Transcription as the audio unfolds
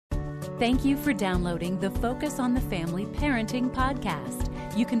Thank you for downloading the Focus on the Family Parenting Podcast.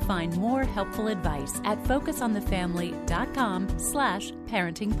 You can find more helpful advice at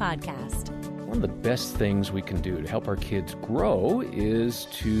focusonthefamily.com/parenting podcast. One of the best things we can do to help our kids grow is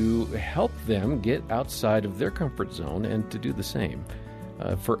to help them get outside of their comfort zone and to do the same.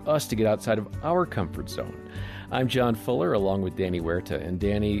 For us to get outside of our comfort zone. I'm John Fuller along with Danny Huerta. And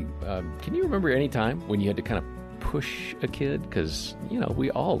Danny, can you remember any time when you had to kind of push a kid? Because,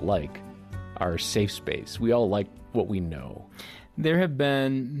 we all like our safe space. We all like what we know. There have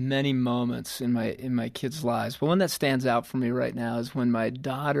been many moments in my kids' lives, but one that stands out for me right now is when my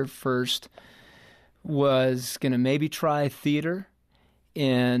daughter first was going to maybe try theater,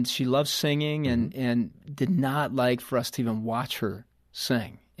 and she loves singing and did not like for us to even watch her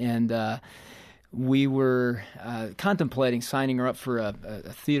sing. And we were contemplating signing her up for a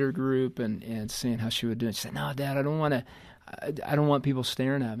theater group and seeing how she would do it. She said, "No, Dad, I don't want people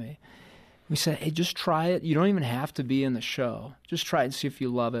staring at me." We said, "Hey, just try it. You don't even have to be in the show. Just try it and see if you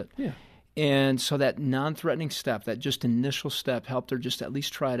love it." Yeah. And so that non-threatening step, that just initial step, helped her just at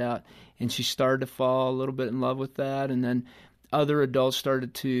least try it out. And she started to fall a little bit in love with that. And then other adults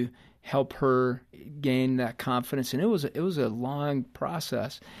started to help her gain that confidence. And it was a long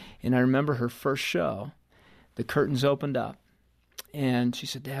process. And I remember her first show, the curtains opened up. And she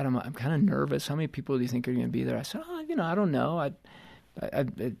said, "Dad, I'm kind of nervous. How many people do you think are going to be there?" I said, I don't know. I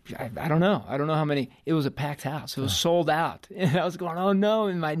don't know. I don't know how many. It was a packed house. It was sold out. And I was going, oh, no.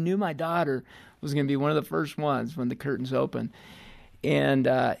 And I knew my daughter was going to be one of the first ones when the curtains opened. And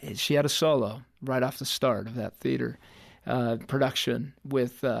she had a solo right off the start of that theater production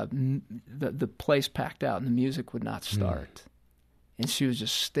with the place packed out and the music would not start. And she was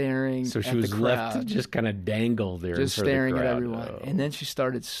just staring at the crowd. So she was left to just kind of dangle there just staring at everyone. Oh. And then she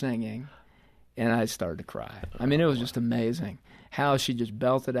started singing, and I started to cry. I mean, it was just amazing how she just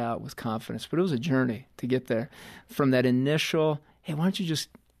belted out with confidence. But it was a journey to get there. From that initial, hey, why don't you just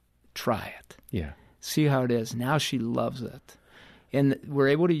try it? Yeah. See how it is. Now she loves it. And we're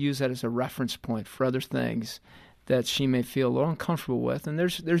able to use that as a reference point for other things that she may feel a little uncomfortable with. And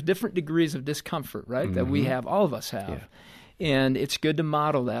there's different degrees of discomfort, right, that we have, all of us have. Yeah. And it's good to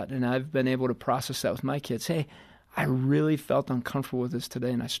model that. And I've been able to process that with my kids. Hey, I really felt uncomfortable with this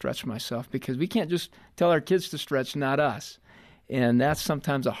today, and I stretched myself, because we can't just tell our kids to stretch, not us. And that's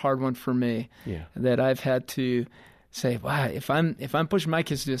sometimes a hard one for me, that I've had to say, wow, if I'm pushing my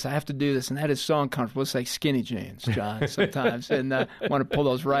kids to do this, I have to do this, and that is so uncomfortable. It's like skinny jeans, John, sometimes, and I want to pull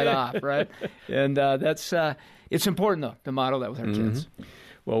those right off, right? And that's it's important, though, to model that with our kids.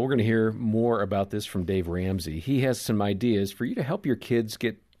 Well, we're going to hear more about this from Dave Ramsey. He has some ideas for you to help your kids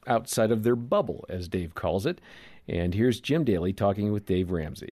get outside of their bubble, as Dave calls it. And here's Jim Daly talking with Dave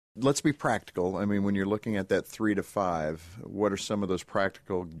Ramsey. Let's be practical. I mean, when you're looking at that 3 to 5, what are some of those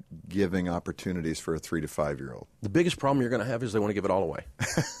practical giving opportunities for a 3 to 5-year-old? The biggest problem you're going to have is they want to give it all away.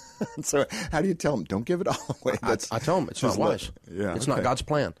 So how do you tell them, don't give it all away? I tell them it's not wise. It's not God's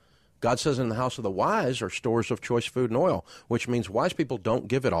plan. God says in the house of the wise are stores of choice food and oil, which means wise people don't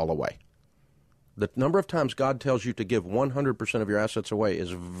give it all away. The number of times God tells you to give 100% of your assets away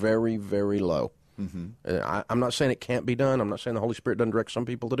is very, very low. I'm not saying it can't be done. I'm not saying the Holy Spirit doesn't direct some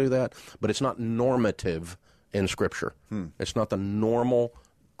people to do that, but it's not normative in Scripture. It's not the normal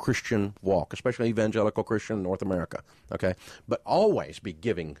Christian walk, especially evangelical Christian in North America. Okay, but always be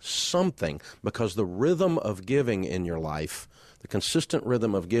giving something, because the rhythm of giving in your life, the consistent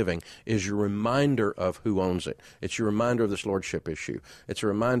rhythm of giving, is your reminder of who owns it. It's your reminder of this lordship issue. It's a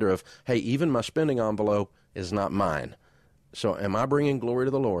reminder of, hey, even my spending envelope is not mine. So am I bringing glory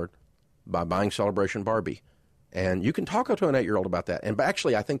to the Lord by buying Celebration Barbie? And you can talk to an 8-year-old about that. And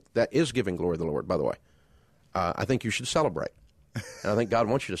actually, I think that is giving glory to the Lord, by the way. I think you should celebrate. And I think God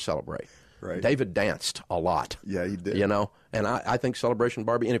wants you to celebrate. Right. David danced a lot. Yeah, he did. And I think Celebration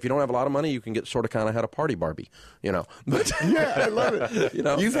Barbie, and if you don't have a lot of money, you can get sort of kind of had a party Barbie, But yeah, I love it.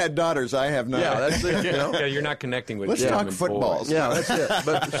 You've had daughters, I have not. Yeah, that's it. Yeah, you're not connecting with Let's talk footballs. Yeah, that's it.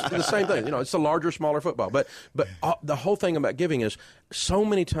 But it's the same thing. It's the larger, smaller football. But the whole thing about giving is so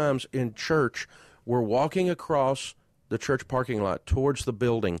many times in church, we're walking across the church parking lot towards the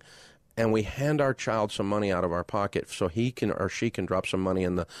building, and we hand our child some money out of our pocket so he can or she can drop some money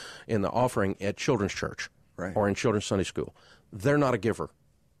in the offering at children's church or in children's Sunday school. They're not a giver.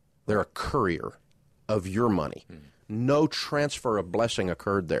 They're a courier of your money. No transfer of blessing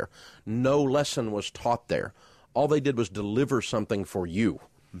occurred there. No lesson was taught there. All they did was deliver something for you.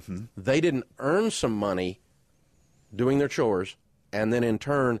 They didn't earn some money doing their chores and then in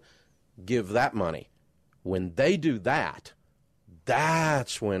turn give that money. When they do that,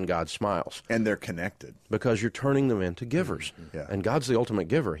 That's when God smiles. And they're connected. Because you're turning them into givers. Yeah. And God's the ultimate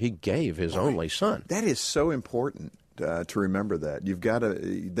giver. He gave His only Son. That is so important to remember that.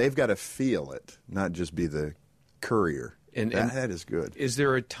 They've got to feel it, not just be the courier. And that is good. Is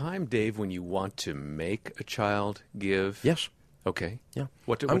there a time, Dave, when you want to make a child give? Yes. Okay. Yeah.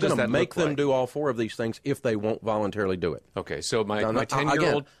 What I'm going to make them like? do all 4 of these things if they won't voluntarily do it. Okay. So my Now,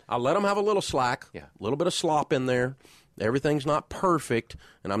 10-year-old... I'll let them have a little slack, a little bit of slop in there. Everything's not perfect,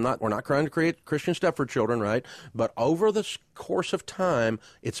 and we're not trying to create Christian Stepford children, right? But over the course of time,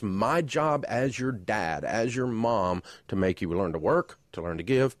 it's my job as your dad, as your mom, to make you learn to work, to learn to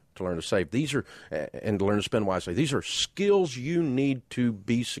give, to learn to save. These are, and to learn to spend wisely. These are skills you need to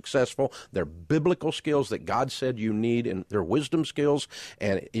be successful. They're biblical skills that God said you need, and they're wisdom skills.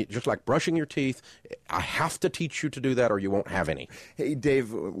 And just like brushing your teeth, I have to teach you to do that, or you won't have any. Hey,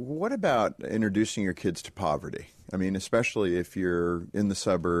 Dave, what about introducing your kids to poverty? I mean, especially if you're in the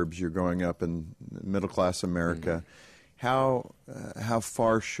suburbs, you're growing up in middle-class America. How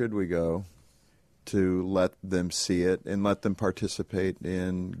far should we go to let them see it and let them participate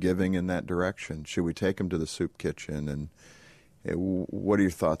in giving in that direction? Should we take them to the soup kitchen? And what are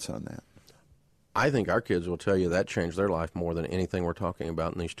your thoughts on that? I think our kids will tell you that changed their life more than anything we're talking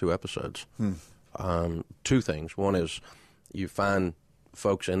about in these 2 episodes. 2 things. One is you find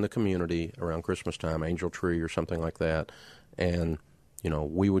folks in the community around Christmas time, Angel Tree or something like that, and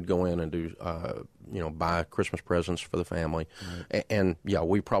we would go in and do, buy Christmas presents for the family. Right. And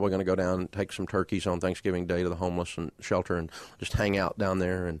we're probably going to go down and take some turkeys on Thanksgiving Day to the homeless and shelter and just hang out down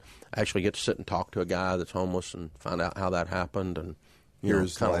there and actually get to sit and talk to a guy that's homeless and find out how that happened and,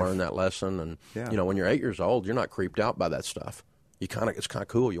 kind of learn that lesson. And, when you're 8 years old, you're not creeped out by that stuff. It's kind of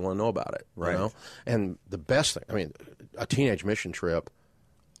cool. You want to know about it, right? And the best thing, a teenage mission trip,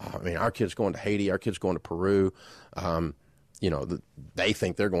 our kids going to Haiti, our kids going to Peru, they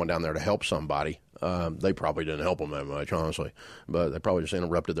think they're going down there to help somebody. They probably didn't help them that much, honestly, but they probably just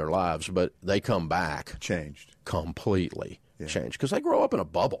interrupted their lives. But they come back changed, completely changed, because they grow up in a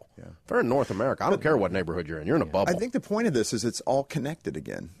bubble. Yeah. If they're in North America, I don't care what neighborhood you're in a bubble. I think the point of this is it's all connected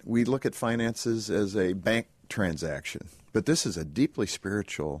again. We look at finances as a bank transaction, but this is a deeply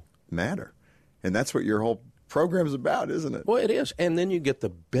spiritual matter, and that's what your whole program's about, isn't it? Well, it is. And then you get the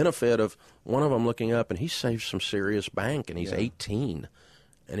benefit of one of them looking up, and he saves some serious bank, and he's 18.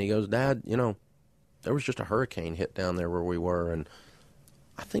 And he goes, Dad, there was just a hurricane hit down there where we were, and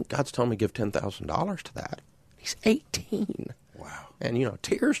I think God's telling me to give $10,000 to that. He's 18. Wow. And,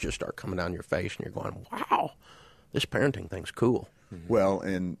 tears just start coming down your face, and you're going, wow, this parenting thing's cool. Well,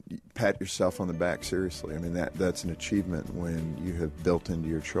 and pat yourself on the back, seriously. That's an achievement when you have built into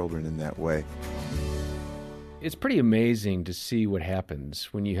your children in that way. It's pretty amazing to see what happens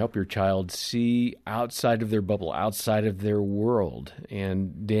when you help your child see outside of their bubble, outside of their world.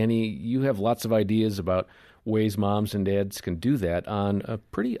 And Danny, you have lots of ideas about ways moms and dads can do that on a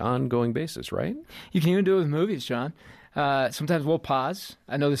pretty ongoing basis, right? You can even do it with movies, John. Sometimes we'll pause.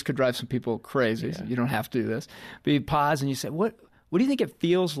 I know this could drive some people crazy. Yeah. So you don't have to do this. But you pause and you say, what do you think it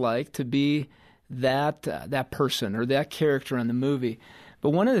feels like to be that person or that character in the movie? But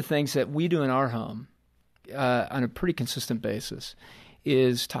one of the things that we do in our home on a pretty consistent basis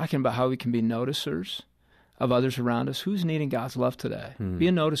is talking about how we can be noticers of others around us. Who's needing God's love today? Be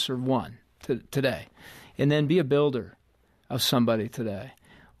a noticer of one today. And then be a builder of somebody today.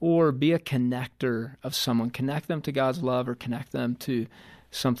 Or be a connector of someone. Connect them to God's love or connect them to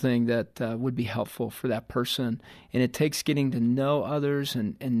something that would be helpful for that person. And it takes getting to know others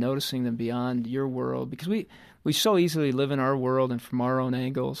and noticing them beyond your world. Because we so easily live in our world and from our own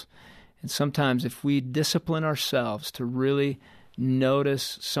angles. And sometimes if we discipline ourselves to really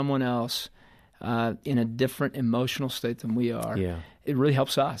notice someone else in a different emotional state than we are, it really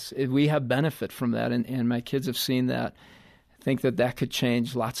helps us. We have benefit from that, and my kids have seen that. I think that could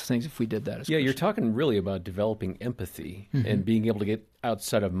change lots of things if we did that as Christians. You're talking really about developing empathy and being able to get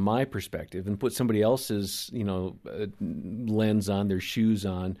outside of my perspective and put somebody else's lens on, their shoes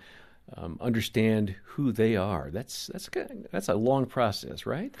on, understand who they are. That's a long process,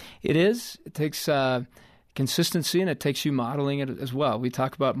 right? It is. It takes consistency, and it takes you modeling it as well. We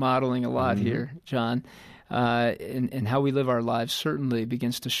talk about modeling a lot here, John, and how we live our lives certainly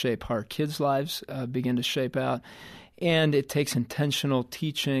begins to shape how our kids' lives begin to shape out. And it takes intentional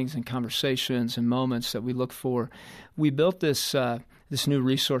teachings and conversations and moments that we look for. We built this new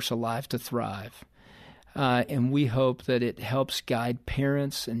resource, Alive to Thrive. And we hope that it helps guide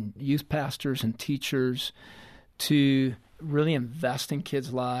parents and youth pastors and teachers to really invest in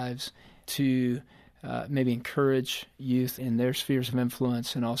kids' lives, to maybe encourage youth in their spheres of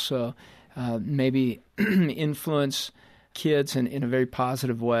influence, and also maybe influence kids in a very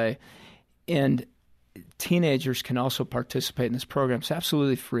positive way. And teenagers can also participate in this program. It's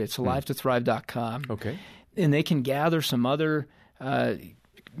absolutely free. It's alive2thrive.com. Okay. And they can gather some other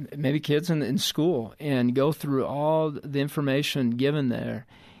maybe kids in school and go through all the information given there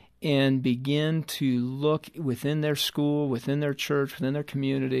and begin to look within their school, within their church, within their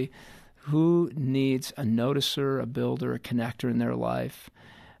community, who needs a noticer, a builder, a connector in their life,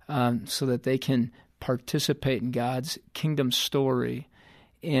 so that they can participate in God's kingdom story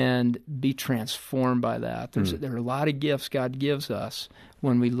and be transformed by that. There are a lot of gifts God gives us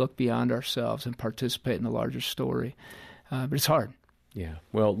when we look beyond ourselves and participate in the larger story. But it's hard. Yeah.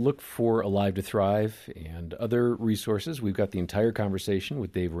 Well, look for Alive to Thrive and other resources. We've got the entire conversation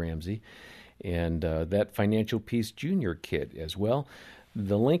with Dave Ramsey and that Financial Peace Junior Kit as well.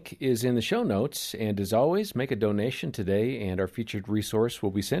 The link is in the show notes. And as always, make a donation today and our featured resource will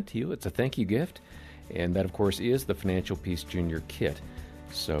be sent to you. It's a thank you gift. And that, of course, is the Financial Peace Junior Kit.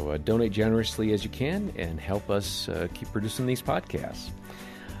 So donate generously as you can and help us keep producing these podcasts.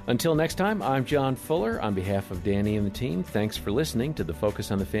 Until next time, I'm John Fuller. On behalf of Danny and the team, thanks for listening to the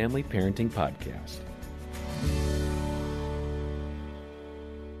Focus on the Family Parenting Podcast.